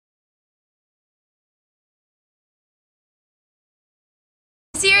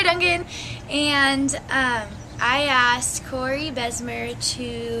Sierra Duncan, and I asked Corey Besmer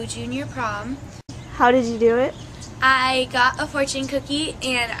to Junior Prom. How did you do it? I got a fortune cookie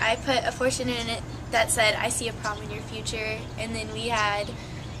and I put a fortune in it that said, "I see a prom in your future," and then we had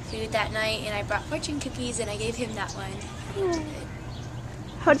food that night and I brought fortune cookies and I gave him that one.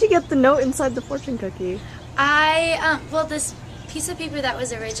 How'd you get the note inside the fortune cookie? Well, this piece of paper that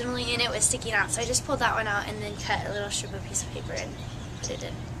was originally in it was sticking out, so I just pulled that one out and then cut a little strip of piece of paper and put it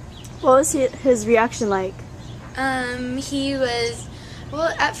in. What was his reaction like? He was,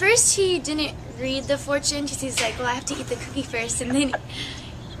 well, at first he didn't read the fortune because he's like, well, I have to eat the cookie first and then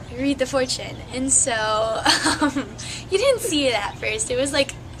read the fortune. And so he didn't see it at first. It was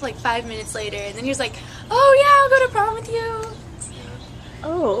like 5 minutes later, and then he was like, oh yeah, I'll go to prom with you. So,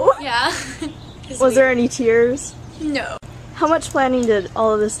 oh. yeah. Was there any tears? No. How much planning did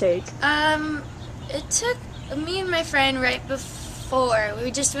all of this take? It took me and my friend right before.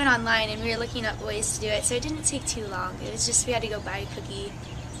 We just went online and we were looking up ways to do it, so it didn't take too long. It was just we had to go buy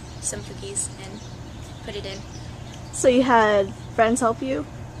some cookies and put it in. So you had friends help you?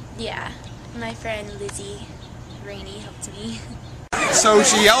 Yeah. My friend Lizzie Rainey helped me. So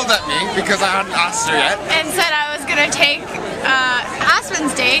she yelled at me because I hadn't asked her yet. And said I was going to take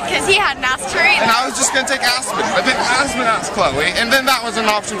Aspen's date because he hadn't asked her either. And I was just going to take Aspen. But then Aspen asked Chloe, and then that wasn't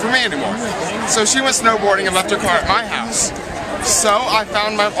an option for me anymore. So she went snowboarding and left her car at my house. So I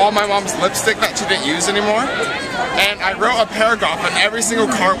found all my mom's lipstick that she didn't use anymore. And I wrote a paragraph on every single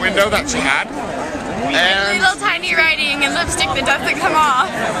car window that she had. And little tiny writing and lipstick that doesn't come off.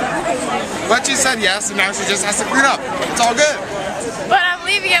 But she said yes, and now she just has to clean up. It's all good. But I'm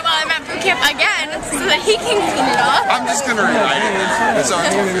leaving it while I'm at boot camp again so that he can clean it off. I'm just going to rewrite it.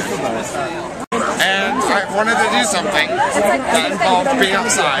 And I wanted to do something that involved being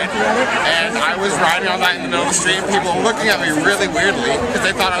outside, and I was riding on that in the middle of the street, and people were looking at me really weirdly because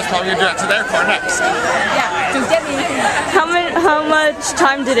they thought I was probably going to do that to their car next. How much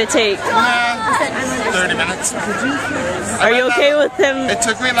time did it take? 30 minutes. Are you okay with him? It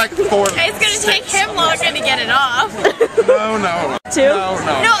took me like 4 minutes. It's going to take him longer to get it off. No. Two?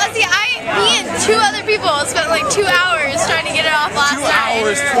 No, see, me and 2 other people spent like 2 hours trying to get it off last 2 night. 2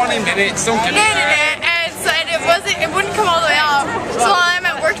 hours, 20 minutes, don't get it. And so it wouldn't come all the way off. So while I'm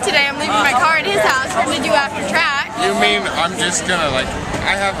at work today, I'm leaving my car at his house for him to do after track. You mean I'm just gonna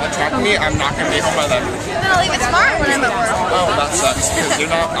I have a track meet, I'm not gonna be home by then. Then I'll leave it tomorrow when I'm at work. Oh, that sucks,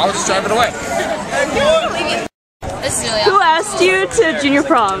 because I'll just drive it away. This is Julia. Who asked you to Junior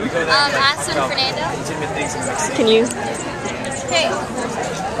Prom? Aspen Fernando. Can you? Hey.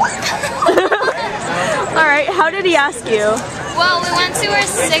 Alright, how did he ask you? Well, we went to our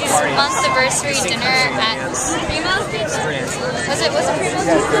 6th-month anniversary dinner at Primo's Pizza. Was it Primo's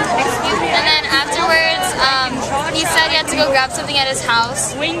Pizza? And then afterwards, he said he had to go grab something at his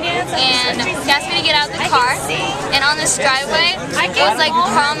house. And he asked me to get out of the car. And on this driveway, it was like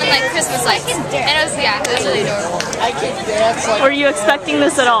prom and like Christmas lights. And it was really adorable. Were you expecting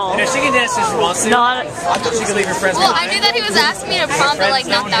this at all? No, she can dance if she wants to. Not. I thought she could leave her friends. Well, I knew that he was asking me to prom, but like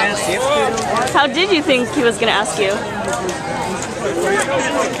not that way. How did you think he was going to ask you? I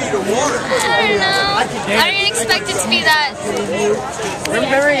don't know. I didn't expect it to be that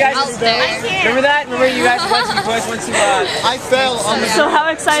Remember you guys out there. Remember that? Remember you guys went to I fell on the So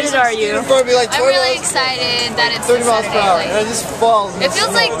how excited are you? I'm really excited that it's 30 miles per hour, and I just fall. It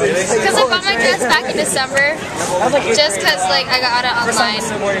feels like, because I bought my dress back in December, just because like I got it online,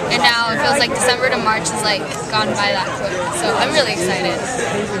 and now it feels like December to March has like gone by that quick. So I'm really excited.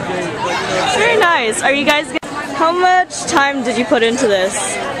 Very nice. Are you guys? How much time did you put into this?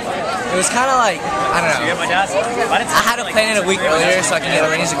 It was kind of like, I don't know. I had to plan it a week earlier so I can get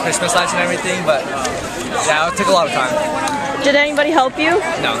arranged the Christmas lights and everything, but yeah, it took a lot of time. Did anybody help you?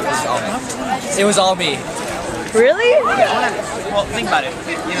 No, it was all me. It was all me. Really? Well, think about it.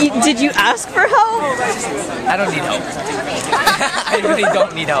 Did you ask for help? I don't need help. I really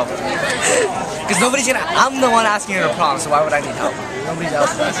don't need help. Because I'm the one asking her to prom, so why would I need help? Nobody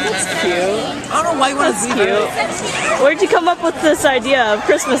else does. That's cute. I don't know why you want to leave it. Where'd you come up with this idea of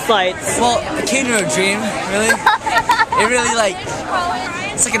Christmas lights? Well, it came to a dream, really. It really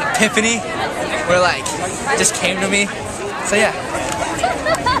it's like an epiphany where it just came to me. So yeah.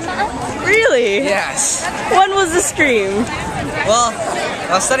 Really? Yes. When was this dream? Well,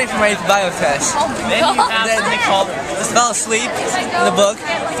 I was studying for my 8th bio test. Then I fell asleep in the book,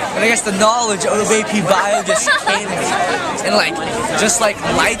 and I guess the knowledge of AP bio just came to me. And just like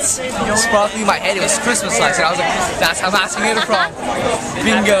lights sparkling in my head, it was Christmas lights, and I was like, that's how I'm asking you to prom.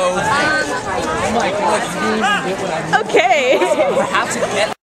 Bingo. Okay. I have to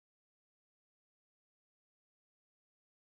get